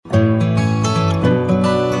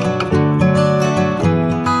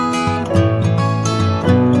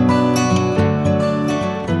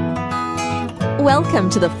Welcome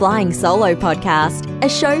to the Flying Solo podcast, a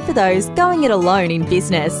show for those going it alone in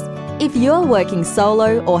business. If you're working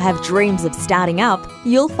solo or have dreams of starting up,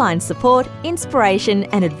 you'll find support, inspiration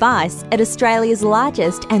and advice at Australia's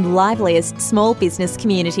largest and liveliest small business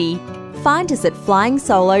community. Find us at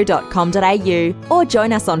flyingsolo.com.au or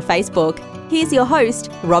join us on Facebook. Here's your host,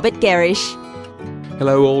 Robert Gerish.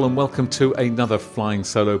 Hello all and welcome to another Flying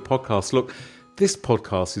Solo podcast. Look, this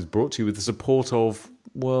podcast is brought to you with the support of,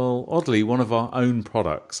 well, oddly, one of our own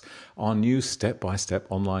products, our new step-by-step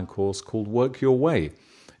online course called Work Your Way.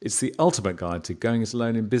 It's the ultimate guide to going it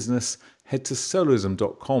alone in business. Head to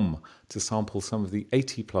soloism.com to sample some of the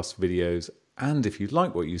 80-plus videos. And if you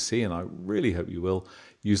like what you see, and I really hope you will,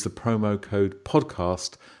 use the promo code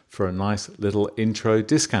PODCAST for a nice little intro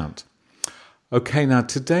discount. Okay, now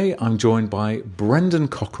today I'm joined by Brendan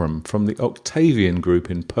Cockram from the Octavian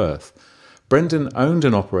Group in Perth. Brendan owned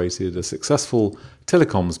and operated a successful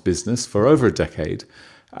telecoms business for over a decade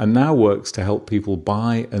and now works to help people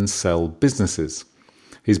buy and sell businesses.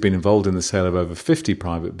 He's been involved in the sale of over 50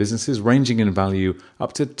 private businesses, ranging in value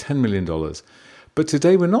up to $10 million. But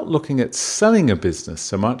today we're not looking at selling a business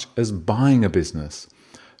so much as buying a business.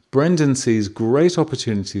 Brendan sees great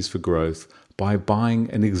opportunities for growth by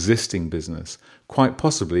buying an existing business, quite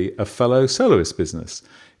possibly a fellow soloist business.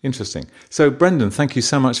 Interesting. So Brendan, thank you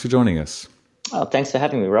so much for joining us. Oh, thanks for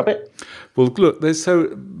having me, Robert. Well, look, there's so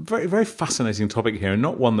very, very fascinating topic here, and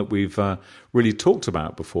not one that we've really talked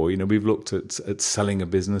about before. You know, we've looked at selling a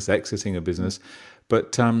business, exiting a business,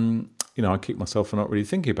 but I kick myself for not really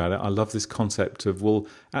thinking about it. I love this concept of, well,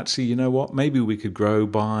 actually, you know what? Maybe we could grow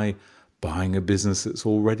by buying a business that's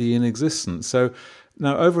already in existence. So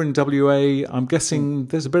now over in WA, I'm guessing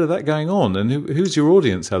there's a bit of that going on. And who's your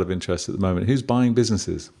audience out of interest at the moment? Who's buying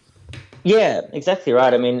businesses? Yeah, exactly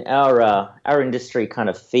right. I mean, our industry kind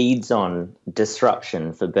of feeds on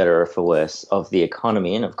disruption, for better or for worse, of the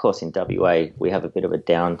economy. And of course, in WA, we have a bit of a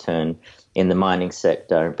downturn in the mining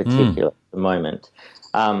sector in particular at the moment.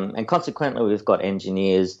 And consequently, we've got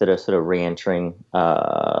engineers that are sort of re-entering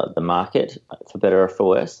the market, for better or for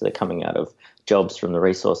worse. They're coming out of jobs from the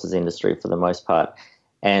resources industry for the most part.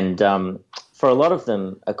 And for a lot of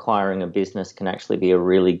them, acquiring a business can actually be a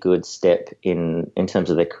really good step in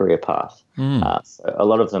terms of their career path. So a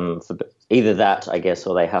lot of them, for either that, I guess,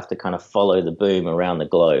 or they have to kind of follow the boom around the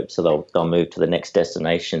globe. So they'll move to the next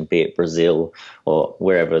destination, be it Brazil or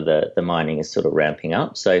wherever the mining is sort of ramping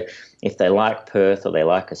up. So if they like Perth or they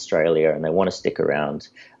like Australia and they want to stick around,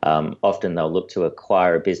 often they'll look to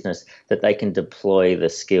acquire a business that they can deploy the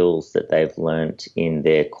skills that they've learnt in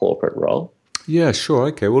their corporate role. Yeah, sure.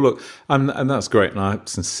 Okay. Well, look, and that's great. And I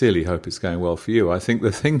sincerely hope it's going well for you. I think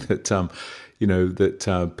the thing that,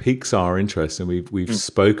 that piques our interest, and we've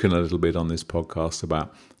spoken a little bit on this podcast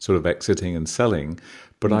about sort of exiting and selling,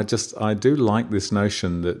 but I do like this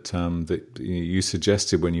notion that you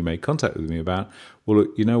suggested when you made contact with me about, well,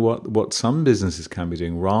 look, you know what some businesses can be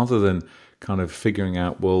doing rather than kind of figuring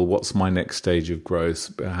out, well, what's my next stage of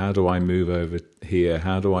growth? How do I move over here?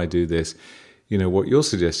 How do I do this? You know, what you're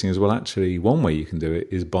suggesting is, well, actually, one way you can do it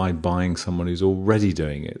is by buying someone who's already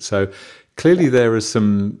doing it. So clearly there is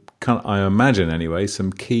some, I imagine anyway,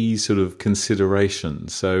 some key sort of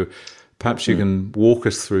considerations. So perhaps you can walk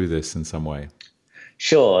us through this in some way.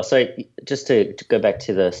 Sure. So just to go back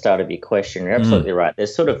to the start of your question, you're absolutely right.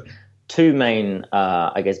 There's sort of two main,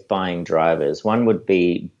 buying drivers. One would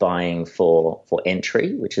be buying for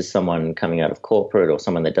entry, which is someone coming out of corporate or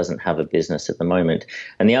someone that doesn't have a business at the moment.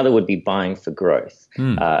 And the other would be buying for growth.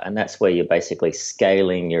 And that's where you're basically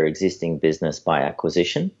scaling your existing business by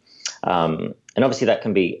acquisition. And obviously that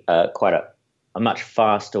can be quite a much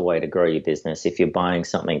faster way to grow your business if you're buying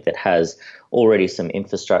something that has already some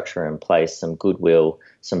infrastructure in place, some goodwill,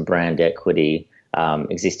 some brand equity,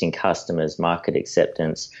 existing customers, market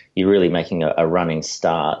acceptance. You're really making a running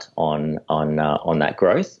start on that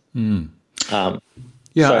growth. And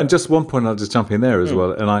just one point, I'll just jump in there as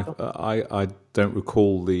well. And I don't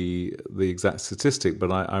recall the exact statistic,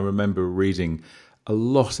 but I remember reading a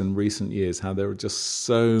lot in recent years how there are just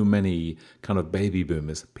so many kind of baby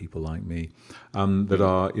boomers, people like me, that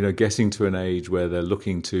are getting to an age where they're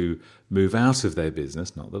looking to move out of their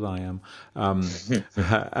business. Not that I am,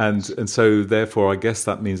 and so therefore I guess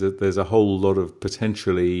that means that there's a whole lot of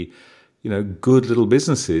potentially good little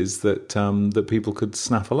businesses that that people could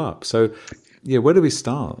snaffle up. So yeah, where do we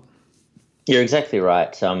start? You're exactly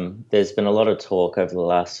right. There's been a lot of talk over the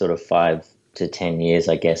last sort of 5 to 10 years,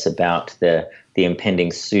 I guess, about the the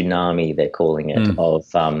impending tsunami, they're calling it,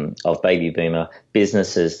 of baby boomer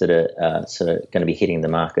businesses that are sort of going to be hitting the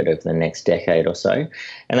market over the next decade or so.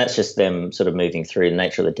 And that's just them sort of moving through the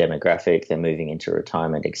nature of the demographic, they're moving into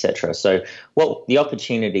retirement, etc. So what the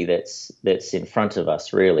opportunity that's in front of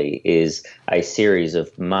us really is a series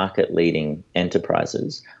of market-leading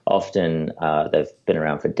enterprises. Often they've been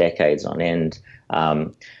around for decades on end.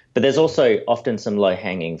 But there's also often some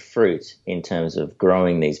low-hanging fruit in terms of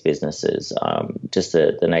growing these businesses. Just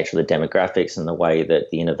the nature of the demographics and the way that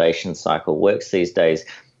the innovation cycle works these days,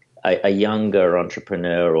 a younger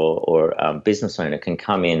entrepreneur or business owner can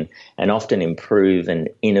come in and often improve and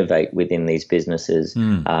innovate within these businesses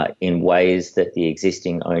in ways that the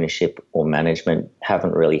existing ownership or management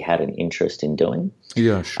haven't really had an interest in doing.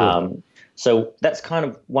 Yeah, sure. So that's kind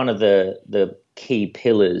of one of the key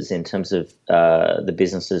pillars in terms of the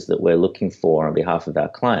businesses that we're looking for on behalf of our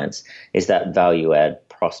clients is that value add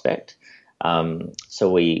prospect.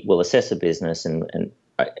 So we will assess a business and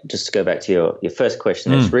just to go back to your first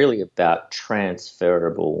question, it's really about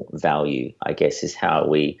transferable value, I guess, is how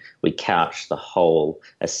we couch the whole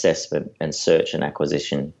assessment and search and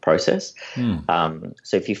acquisition process.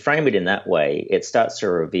 So if you frame it in that way, it starts to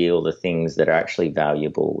reveal the things that are actually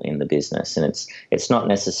valuable in the business. And it's not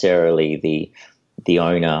necessarily the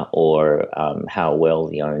owner or how well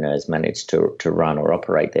the owner has managed to run or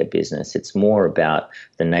operate their business. It's more about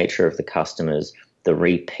the nature of the customers, the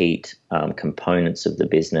repeat components of the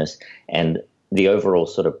business, and the overall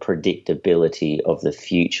sort of predictability of the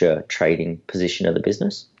future trading position of the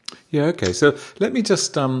business. Yeah, okay. So let me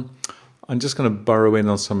just, I'm just going to burrow in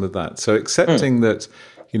on some of that. So accepting that,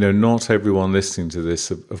 not everyone listening to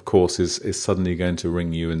this, of course, is suddenly going to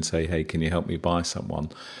ring you and say, hey, can you help me buy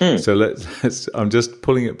someone? So let's, I'm just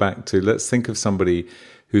pulling it back to, let's think of somebody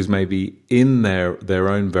who's maybe in their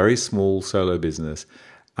own very small solo business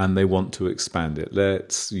and they want to expand it.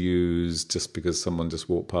 Let's use, just because someone just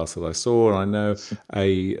walked past that I saw, and I know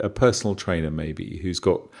a personal trainer maybe who's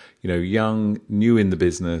got, young, new in the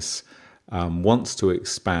business, wants to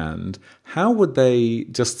expand. How would they,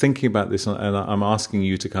 just thinking about this, and I'm asking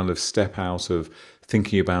you to kind of step out of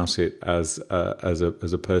thinking about it as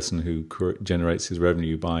a person who generates his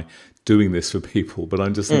revenue by doing this for people, but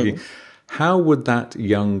I'm just thinking, how would that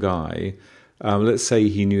young guy, let's say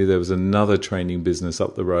he knew there was another training business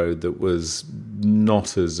up the road that was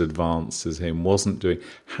not as advanced as him, wasn't doing,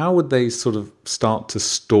 how would they sort of start to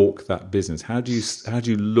stalk that business? How do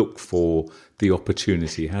you look for the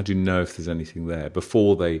opportunity? How do you know if there's anything there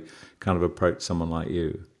before they kind of approach someone like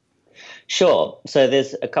you? Sure. So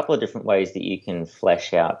there's a couple of different ways that you can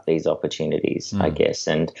flesh out these opportunities, I guess.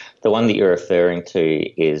 And the one that you're referring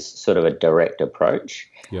to is sort of a direct approach.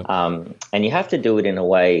 Yep. And you have to do it in a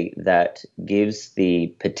way that gives the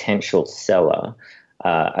potential seller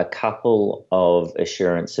a couple of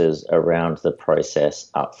assurances around the process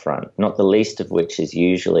up front, not the least of which is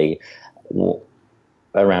usually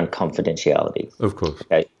around confidentiality. Of course.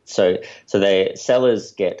 Okay. So the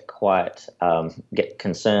sellers get quite get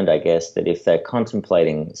concerned, I guess, that if they're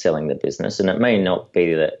contemplating selling the business, and it may not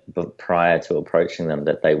be that prior to approaching them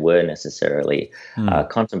that they were necessarily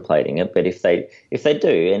contemplating it, but if they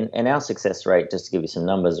do, and our success rate, just to give you some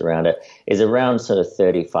numbers around it, is around sort of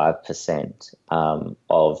 35%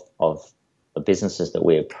 of the businesses that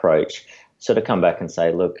we approach sort of come back and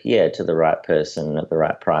say, look, yeah, to the right person at the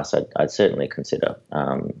right price, I'd certainly consider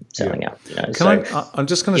selling out. I'm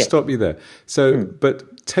just going to stop you there. So,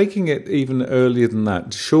 but taking it even earlier than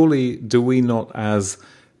that, surely do we not, as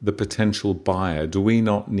the potential buyer, do we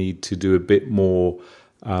not need to do a bit more,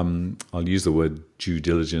 I'll use the word due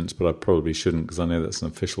diligence, but I probably shouldn't because I know that's an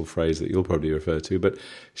official phrase that you'll probably refer to, but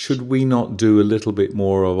should we not do a little bit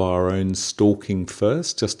more of our own stalking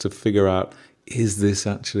first just to figure out, is this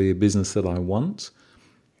actually a business that I want?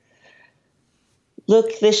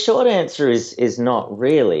 Look, the short answer is not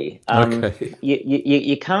really. Okay.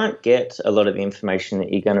 You can't get a lot of the information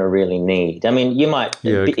that you're going to really need. I mean, you might,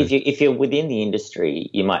 if you're within the industry,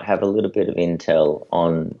 you might have a little bit of intel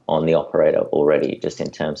on the operator already, just in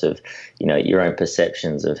terms of, your own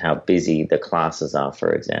perceptions of how busy the classes are,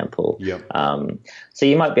 for example. Yep. So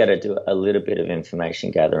you might be able to do a little bit of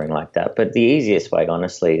information gathering like that. But the easiest way,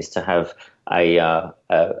 honestly, is to have a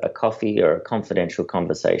coffee or a confidential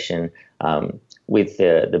conversation with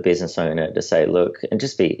the business owner to say, look, and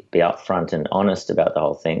just be upfront and honest about the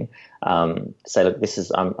whole thing. Say, look,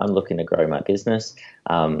 I'm looking to grow my business.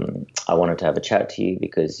 I wanted to have a chat to you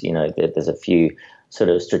because, there's a few sort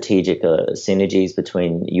of strategic synergies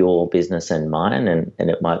between your business and mine, and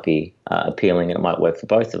it might be appealing. It might work for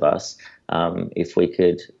both of us. if we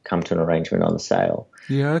could come to an arrangement on the sale.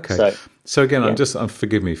 Yeah, okay. So again, yeah.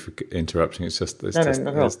 forgive me for interrupting. It's just No, not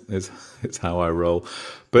at all. It's how I roll.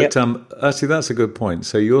 But actually, that's a good point.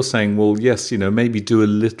 So you're saying, well, yes, maybe do a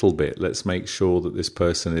little bit. Let's make sure that this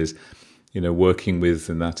person is, working with,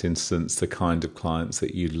 in that instance, the kind of clients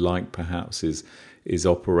that you'd like, perhaps is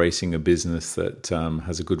operating a business that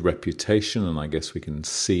has a good reputation. And I guess we can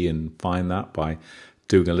see and find that by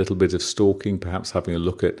doing a little bit of stalking, perhaps having a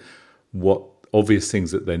look at what obvious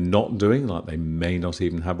things that they're not doing, like they may not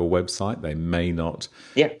even have a website, they may not,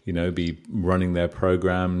 be running their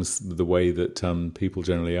programs the way that people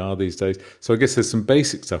generally are these days. So I guess there's some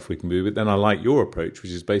basic stuff we can do, but then I like your approach,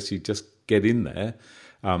 which is basically just get in there.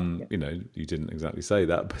 You didn't exactly say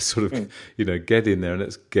that, but sort of, get in there and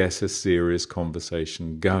let's get a serious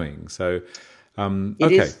conversation going. So,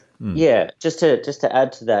 it is, just to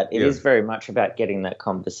add to that, it is very much about getting that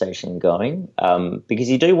conversation going, because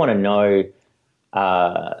you do want to know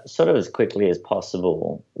sort of as quickly as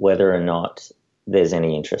possible whether or not there's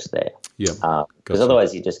any interest there. Yeah. Because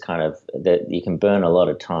otherwise you just you can burn a lot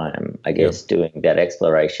of time, I guess, doing that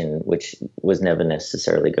exploration, which was never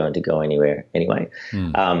necessarily going to go anywhere anyway.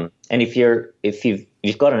 And if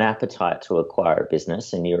you've got an appetite to acquire a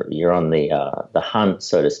business and you're on the hunt,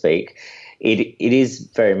 so to speak, it is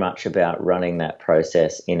very much about running that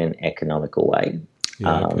process in an economical way.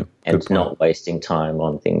 And not wasting time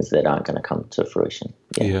on things that aren't going to come to fruition.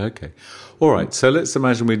 Okay. All right. So let's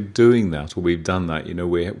imagine we're doing that, or we've done that.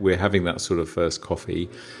 We're having that sort of first coffee.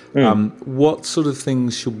 What sort of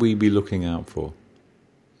things should we be looking out for?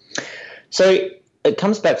 So it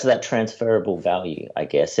comes back to that transferable value, I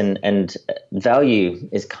guess, and value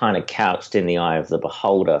is kind of couched in the eye of the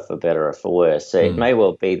beholder, for better or for worse. So it may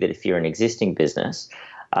well be that if you're an existing business,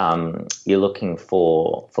 you're looking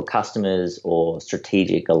for customers or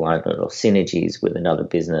strategic alignment or synergies with another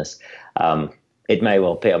business. It may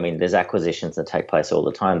well be, there's acquisitions that take place all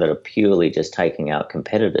the time that are purely just taking out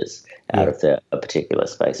competitors out of a particular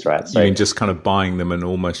space, right? So, you mean just kind of buying them and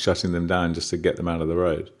almost shutting them down just to get them out of the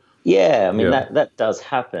road? Yeah, that does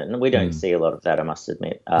happen. We don't see a lot of that, I must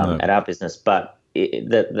admit, at our business, but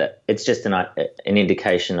it's just an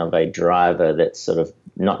indication of a driver that's sort of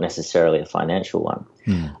not necessarily a financial one.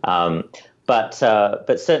 But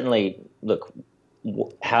certainly, look,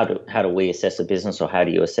 how do we assess a business, or how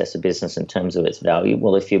do you assess a business in terms of its value?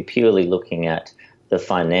 Well, if you're purely looking at the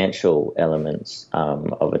financial elements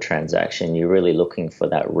of a transaction, you're really looking for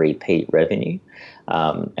that repeat revenue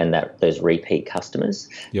and those repeat customers.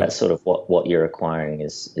 That's sort of what you're acquiring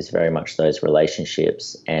is very much those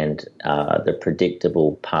relationships and the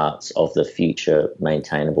predictable parts of the future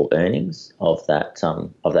maintainable earnings of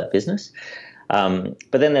that business. But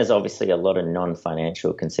then there's obviously a lot of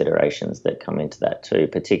non-financial considerations that come into that too,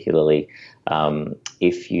 particularly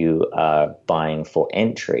if you are buying for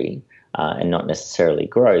entry and not necessarily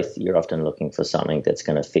growth. You're often looking for something that's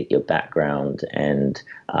going to fit your background and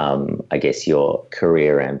I guess your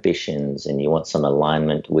career ambitions, and you want some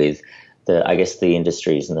alignment with the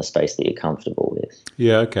industries and the space that you're comfortable with.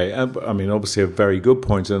 Yeah, okay. Obviously a very good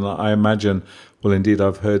point. And I imagine, well, indeed,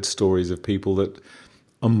 I've heard stories of people that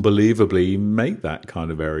unbelievably make that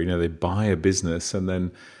kind of error. They buy a business and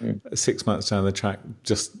then 6 months down the track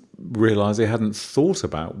just realize they hadn't thought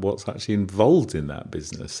about what's actually involved in that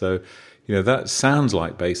business. So, that sounds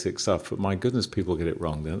like basic stuff, but my goodness, people get it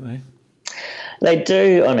wrong, don't they? They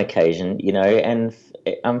do on occasion, and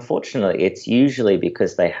unfortunately it's usually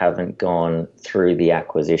because they haven't gone through the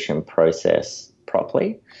acquisition process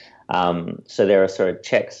properly. So there are sort of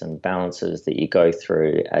checks and balances that you go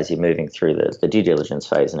through as you're moving through the due diligence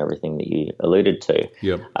phase and everything that you alluded to,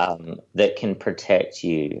 that can protect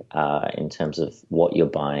you in terms of what you're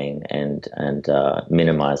buying and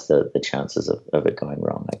minimize the chances of it going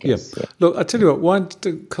wrong, I guess. Yeah. Look, I tell you what,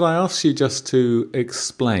 could I ask you just to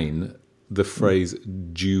explain the phrase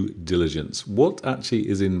due diligence? What actually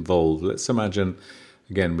is involved? Let's imagine,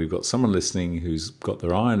 again, we've got someone listening who's got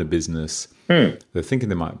their eye on a business. They're thinking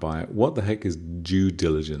they might buy it. What the heck is due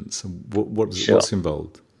diligence? What's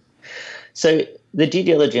involved? So the due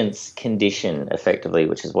diligence condition, effectively,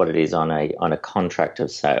 which is what it is on a contract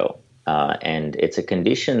of sale, and it's a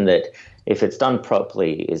condition that, if it's done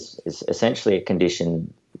properly, is essentially a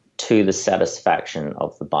condition to the satisfaction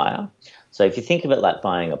of the buyer. So if you think of it like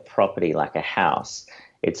buying a property, like a house,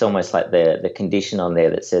 it's almost like the condition on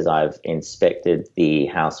there that says, I've inspected the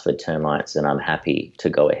house for termites and I'm happy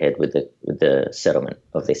to go ahead with the settlement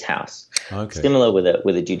of this house. Okay. Similar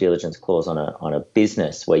with a due diligence clause on a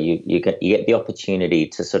business, where you get the opportunity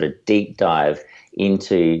to sort of deep dive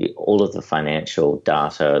into all of the financial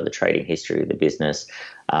data, the trading history of the business.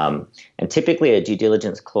 And typically a due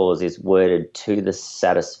diligence clause is worded to the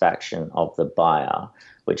satisfaction of the buyer,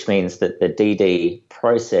 which means that the DD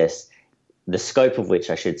process, the scope of which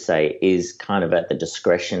I should say, is kind of at the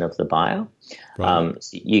discretion of the buyer. Right.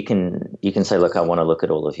 So you can say, look, I want to look at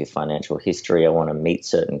all of your financial history. I want to meet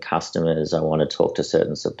certain customers. I want to talk to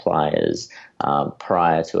certain suppliers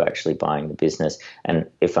prior to actually buying the business. And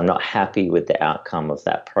if I'm not happy with the outcome of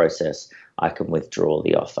that process, I can withdraw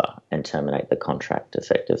the offer and terminate the contract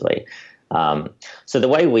effectively. So the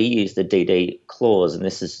way we use the DD clause, and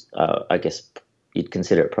this is, I guess, you'd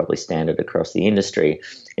consider it probably standard across the industry,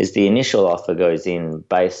 is the initial offer goes in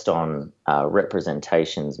based on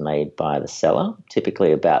representations made by the seller,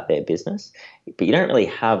 typically about their business. But you don't really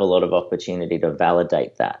have a lot of opportunity to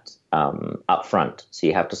validate that up front. So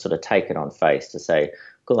you have to sort of take it on face to say,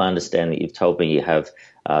 cool, I understand that you've told me you have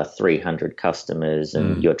 300 customers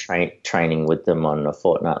and you're training with them on a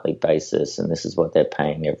fortnightly basis, and this is what they're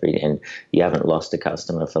paying and you haven't lost a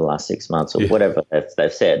customer for the last 6 months or whatever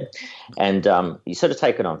they've said. And you sort of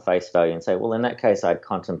take it on face value and say, well, in that case, I'd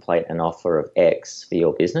contemplate an offer of X for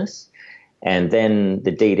your business. And then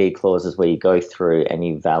the DD clause is where you go through and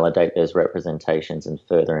you validate those representations and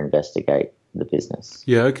further investigate the business.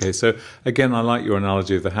 Yeah, okay. So again, I like your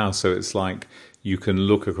analogy of the house. So it's like you can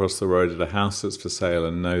look across the road at a house that's for sale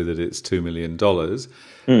and know that it's $2 million.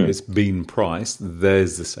 It's been priced.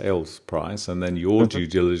 There's the sales price. And then your due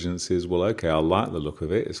diligence is, well, okay, I like the look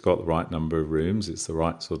of it. It's got the right number of rooms. It's the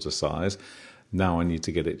right sort of size. Now I need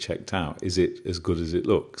to get it checked out. Is it as good as it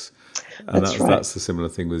looks? And that's the similar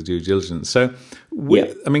thing with due diligence. So,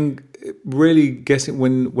 I mean, really guessing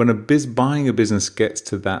when buying a business gets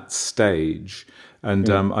to that stage, and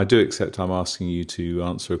I do accept I'm asking you to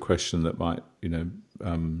answer a question that might,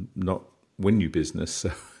 not win you business. So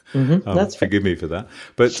forgive me for that.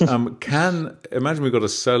 But imagine we've got a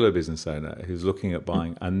solo business owner who's looking at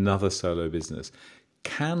buying another solo business.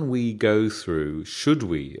 Can we go through, should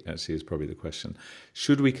we, actually is probably the question,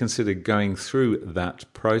 should we consider going through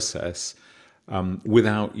that process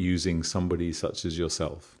without using somebody such as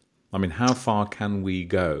yourself? I mean, how far can we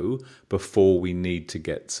go before we need to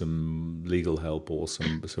get some legal help or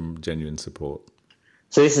some genuine support?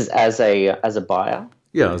 So this is as a buyer?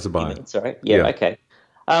 Yeah, as a buyer. Sorry. Yeah, okay.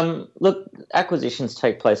 Look, acquisitions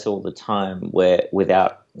take place all the time where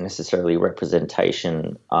without necessarily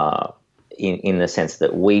representation in the sense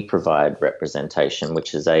that we provide representation,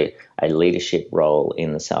 which is a leadership role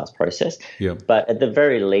in the sales process. Yeah. But at the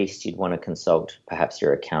very least, you'd want to consult perhaps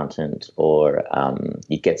your accountant, or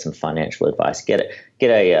you'd get some financial advice. Get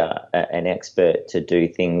an expert to do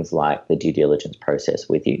things like the due diligence process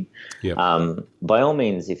with you. Yeah. By all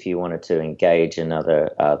means, if you wanted to engage another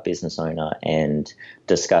business owner and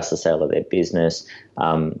discuss the sale of their business,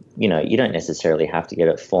 you don't necessarily have to get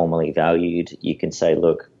it formally valued. You can say,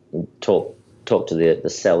 look, talk to the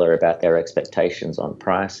seller about their expectations on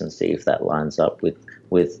price and see if that lines up with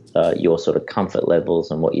your sort of comfort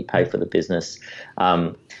levels and what you pay for the business.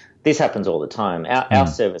 This happens all the time. Our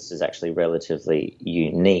service is actually relatively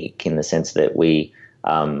unique in the sense that we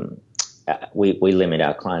limit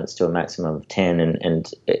our clients to a maximum of 10,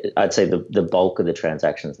 and I'd say the bulk of the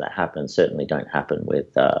transactions that happen certainly don't happen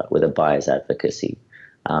with a buyer's advocacy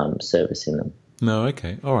service in them. No,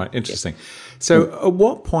 okay. All right, interesting. So at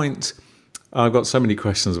what point, I've got so many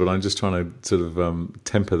questions, but I'm just trying to sort of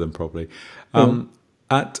temper them properly.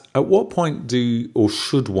 At what point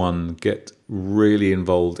should one get really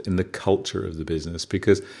involved in the culture of the business?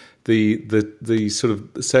 Because the sort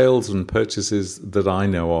of sales and purchases that I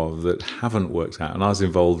know of that haven't worked out, and I was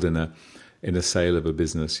involved in a sale of a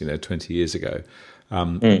business, 20 years ago,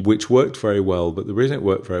 which worked very well. But the reason it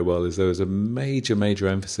worked very well is there was a major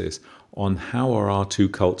emphasis on how are our two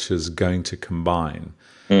cultures going to combine.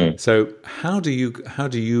 So how do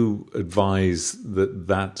you advise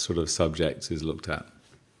that sort of subject is looked at?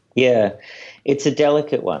 Yeah, it's a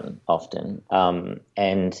delicate one often,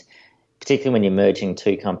 and particularly when you're merging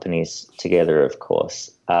two companies together, of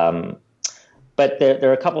course. But there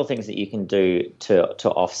are a couple of things that you can do to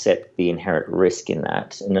offset the inherent risk in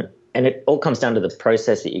that, and it all comes down to the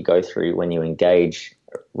process that you go through when you engage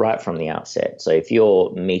right from the outset. So if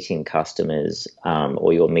you're meeting customers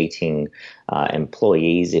or you're meeting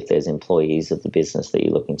employees, if there's employees of the business that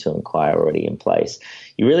you're looking to acquire already in place,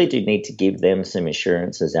 you really do need to give them some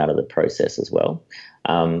assurances out of the process as well,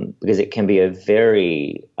 because it can be a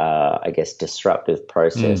very, disruptive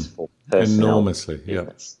process for personnel. Enormously, yeah.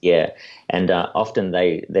 Yeah, and often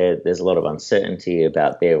there's a lot of uncertainty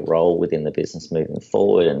about their role within the business moving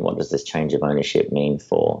forward, and what does this change of ownership mean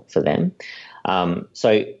for them.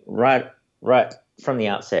 So right from the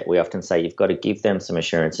outset, we often say you've got to give them some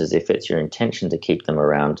assurances. If it's your intention to keep them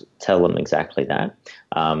around, tell them exactly that.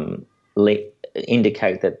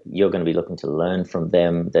 Indicate that you're going to be looking to learn from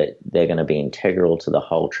them, that they're going to be integral to the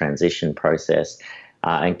whole transition process,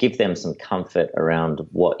 and give them some comfort around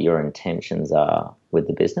what your intentions are with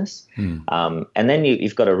the business. And then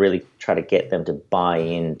you've got to really try to get them to buy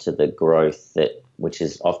into the growth which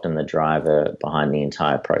is often the driver behind the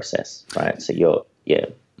entire process, right? So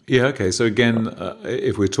Yeah, okay. So again,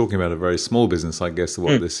 if we're talking about a very small business, I guess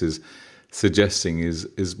what this is suggesting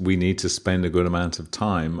is we need to spend a good amount of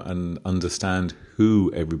time and understand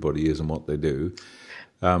who everybody is and what they do,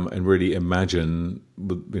 and really imagine,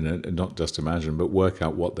 not just imagine, but work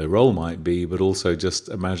out what their role might be, but also just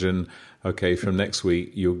imagine, okay, from next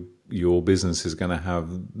week, your business is going to have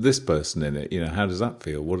this person in it. How does that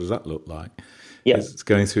feel? What does that look like? Yeah. It's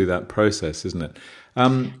going through that process, isn't it?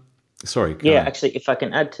 Sorry. Yeah, actually, if I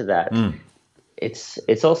can add to that,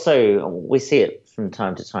 it's also, we see it from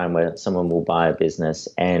time to time where someone will buy a business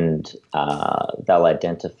and they'll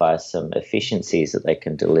identify some efficiencies that they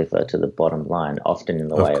can deliver to the bottom line, often in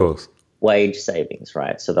the way of wage savings,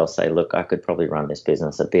 right? So they'll say, look, I could probably run this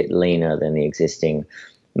business a bit leaner than the existing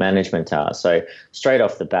management are. So straight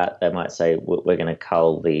off the bat, they might say, we're going to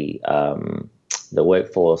cull the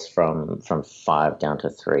workforce from 5 down to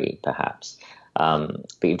 3, perhaps.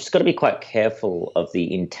 But you've just got to be quite careful of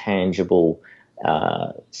the intangible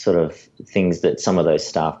sort of things that some of those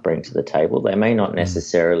staff bring to the table. They may not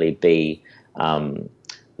necessarily be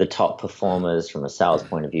the top performers from a sales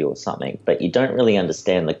point of view or something, but you don't really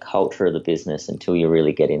understand the culture of the business until you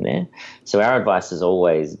really get in there. So our advice is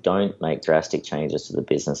always don't make drastic changes to the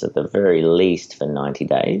business, at the very least for 90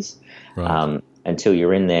 days. Right. Until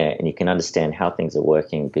you're in there and you can understand how things are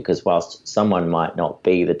working, because whilst someone might not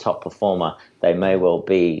be the top performer, they may well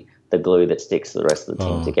be the glue that sticks the rest of the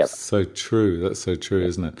team together. So true. That's so true,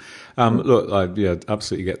 isn't it? Look, I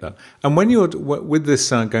absolutely get that. And when you're with this,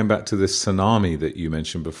 going back to this tsunami that you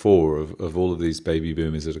mentioned before of all of these baby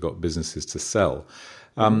boomers that have got businesses to sell,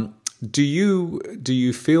 do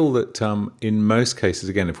you feel that in most cases,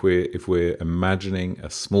 again, if we're imagining a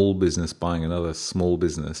small business buying another small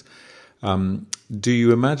business, do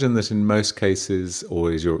you imagine that in most cases,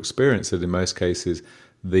 or is your experience that in most cases,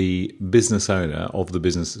 the business owner of the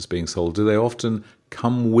business that's being sold, do they often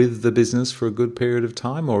come with the business for a good period of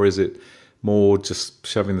time, or is it more just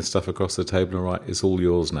shoving the stuff across the table and right, it's all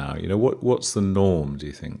yours now? What's the norm, do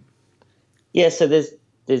you think? Yeah, so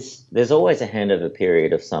there's always a handover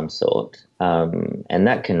period of some sort, and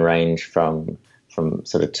that can range from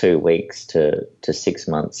sort of 2 weeks to 6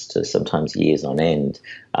 months to sometimes years on end.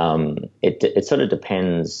 It sort of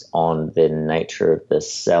depends on the nature of the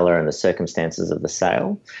seller and the circumstances of the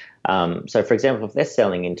sale. So, for example, if they're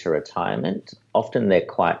selling into retirement, often they're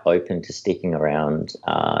quite open to sticking around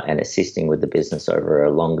and assisting with the business over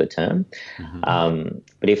a longer term.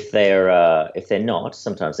 But if they're not,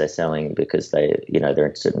 sometimes they're selling because they're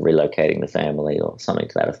interested in relocating the family or something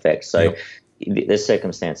to that effect. So there's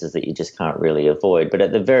circumstances that you just can't really avoid. But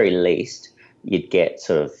at the very least, you'd get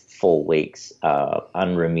sort of 4 weeks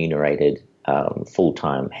unremunerated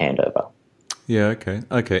full-time handover. Yeah,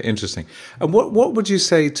 okay, interesting. And what would you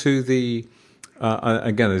say to the,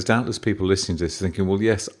 again, there's doubtless people listening to this thinking, well,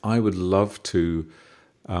 yes, I would love to,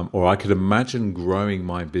 or I could imagine growing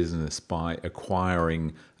my business by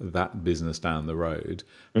acquiring that business down the road.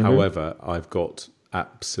 However, I've got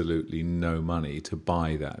absolutely no money to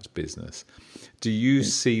buy that business. Do you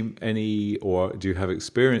see any, or do you have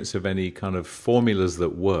experience of any kind of formulas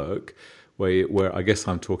that work where I guess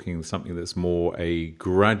I'm talking something that's more a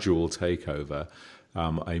gradual takeover,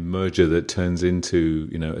 a merger that turns into,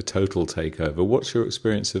 a total takeover? What's your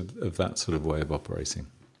experience of that sort of way of operating?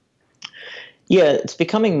 Yeah, it's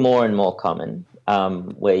becoming more and more common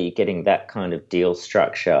where you're getting that kind of deal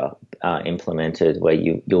structure implemented, where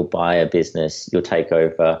you'll buy a business, you'll take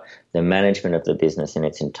over the management of the business in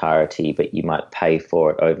its entirety, but you might pay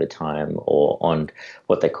for it over time or on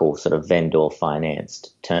what they call sort of vendor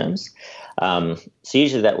financed terms. So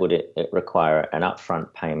usually that would require an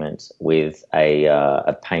upfront payment with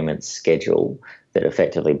a payment schedule that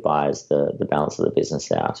effectively buys the balance of the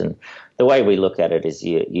business out. And the way we look at it is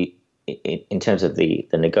you in terms of the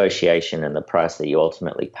negotiation and the price that you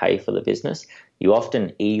ultimately pay for the business, you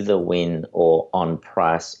often either win or on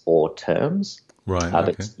price or terms. Right.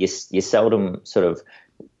 Okay. But you seldom sort of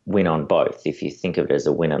win on both, if you think of it as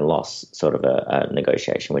a win and loss sort of a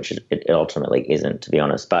negotiation, which it ultimately isn't, to be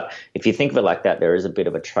honest. But if you think of it like that, there is a bit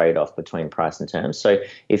of a trade-off between price and terms. So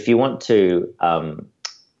if you want to,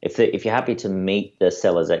 if you're happy to meet the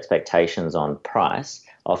seller's expectations on price,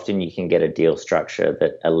 often you can get a deal structure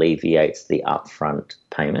that alleviates the upfront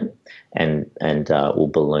payment and will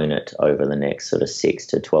balloon it over the next sort of 6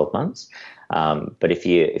 to 12 months. But if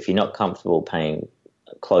you're not comfortable paying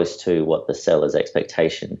close to what the seller's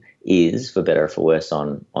expectation is, for better or for worse,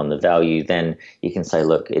 on the value, then you can say,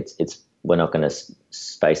 look, we're not going to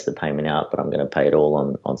space the payment out, but I'm going to pay it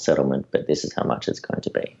all on settlement, but this is how much it's going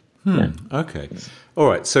to be. Yeah. Okay. All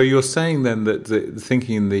right. So you're saying then that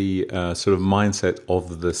thinking the sort of mindset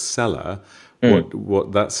of the seller,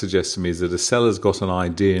 what that suggests to me is that a seller's got an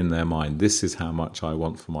idea in their mind. This is how much I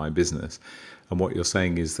want for my business. And what you're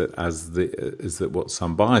saying is that what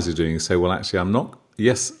some buyers are doing is say, well, actually, I'm not.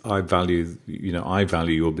 Yes, I value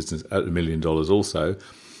your business at $1 million also.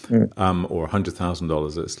 Or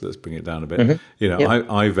 $100,000. Let's bring it down a bit.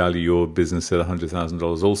 I value your business at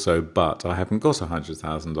 $100,000 also, but I haven't got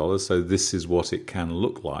 $100,000. So this is what it can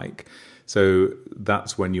look like. So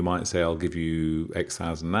that's when you might say, I'll give you X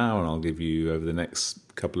thousand now, and I'll give you over the next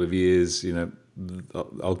couple of years.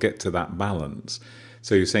 I'll get to that balance.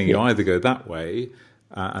 So you're saying you either go that way,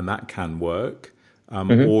 and that can work.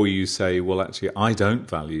 Or you say, well, actually, I don't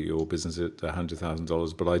value your business at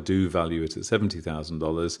 $100,000, but I do value it at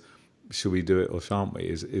 $70,000. Should we do it or shan't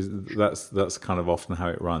we? That's kind of often how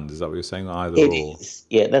it runs. Is that what you're saying? Either it or. Is.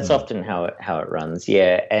 Yeah, that's often how it runs.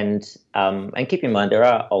 Yeah, and keep in mind there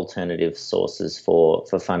are alternative sources for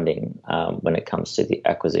funding when it comes to the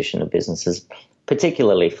acquisition of businesses,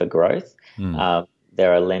 particularly for growth.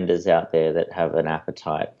 There are lenders out there that have an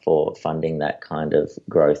appetite for funding that kind of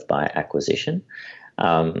growth by acquisition.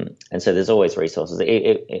 And so there's always resources.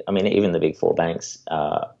 Even the big four banks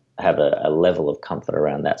have a level of comfort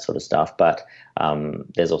around that sort of stuff. But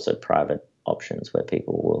there's also private options where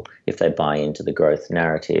people will, if they buy into the growth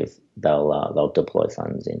narrative, they'll deploy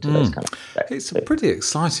funds into those kind of things. It's a pretty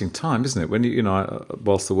exciting time, isn't it? When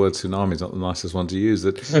whilst the word tsunami is not the nicest one to use,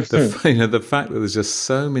 that the fact that there's just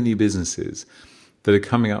so many businesses that are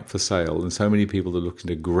coming up for sale and so many people that are looking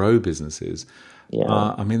to grow businesses.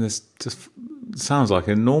 There's just sounds like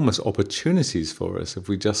enormous opportunities for us if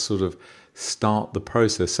we just sort of start the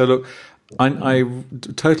process. So look, I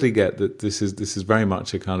totally get that this is very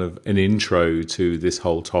much a kind of an intro to this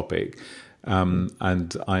whole topic, and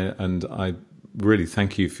I really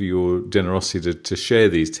thank you for your generosity to share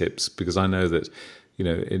these tips, because I know that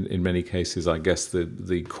in many cases I guess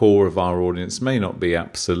the core of our audience may not be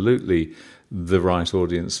absolutely the right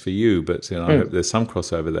audience for you, but I hope there's some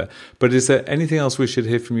crossover there. But is there anything else we should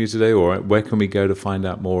hear from you today, or where can we go to find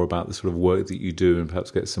out more about the sort of work that you do and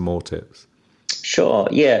perhaps get some more tips? Sure,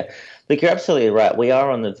 yeah. Look, you're absolutely right. We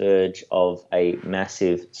are on the verge of a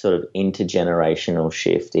massive sort of intergenerational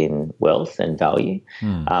shift in wealth and value.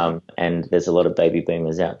 And there's a lot of baby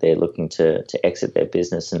boomers out there looking to exit their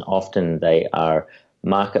business, and often they are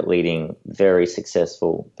market-leading, very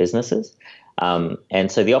successful businesses.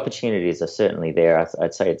 And so the opportunities are certainly there.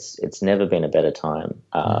 I'd say it's never been a better time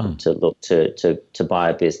to look to buy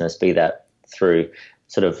a business, be that through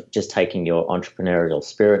sort of just taking your entrepreneurial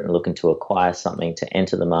spirit and looking to acquire something to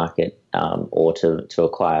enter the market, or to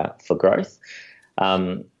acquire for growth.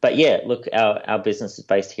 But yeah, look, our business is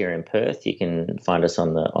based here in Perth. You can find us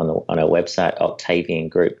on our website,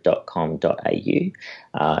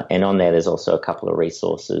 octaviangroup.com.au, and on there's also a couple of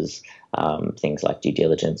resources, things like due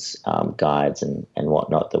diligence guides and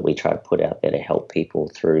whatnot that we try to put out there to help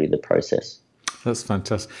people through the process. That's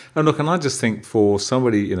fantastic. And look, and I just think for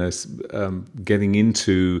somebody, getting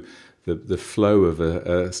into the flow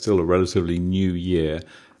of still a relatively new year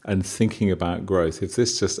and thinking about growth, if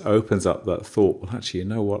this just opens up that thought, well, actually, you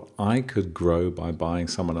know what, I could grow by buying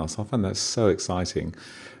someone else. I find that so exciting.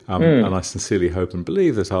 And I sincerely hope and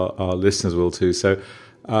believe that our listeners will too. So,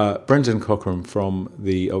 Brendan Cockram from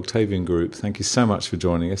the Octavian Group, thank you so much for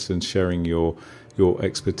joining us and sharing your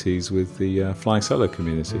expertise with the Flying Solo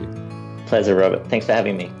community. Pleasure, Robert. Thanks for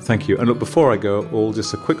having me. Thank you. And look, before I go,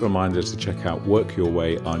 just a quick reminder to check out Work Your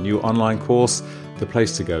Way, our new online course. The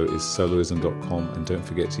place to go is soloism.com, and don't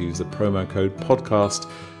forget to use the promo code podcast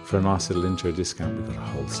for a nice little intro discount. We've got a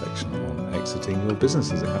whole section on exiting your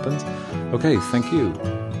business as it happens. Okay, thank you.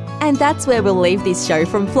 And that's where we'll leave this show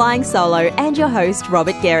from Flying Solo and your host,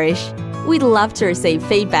 Robert Gerish. We'd love to receive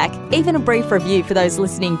feedback, even a brief review for those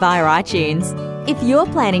listening via iTunes. If you're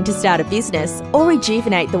planning to start a business or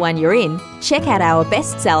rejuvenate the one you're in, check out our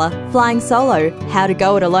bestseller, Flying Solo, How to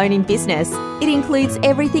Go It Alone in Business. It includes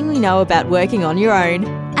everything we know about working on your own.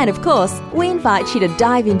 And of course, we invite you to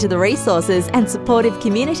dive into the resources and supportive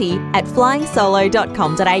community at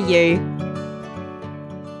flyingsolo.com.au.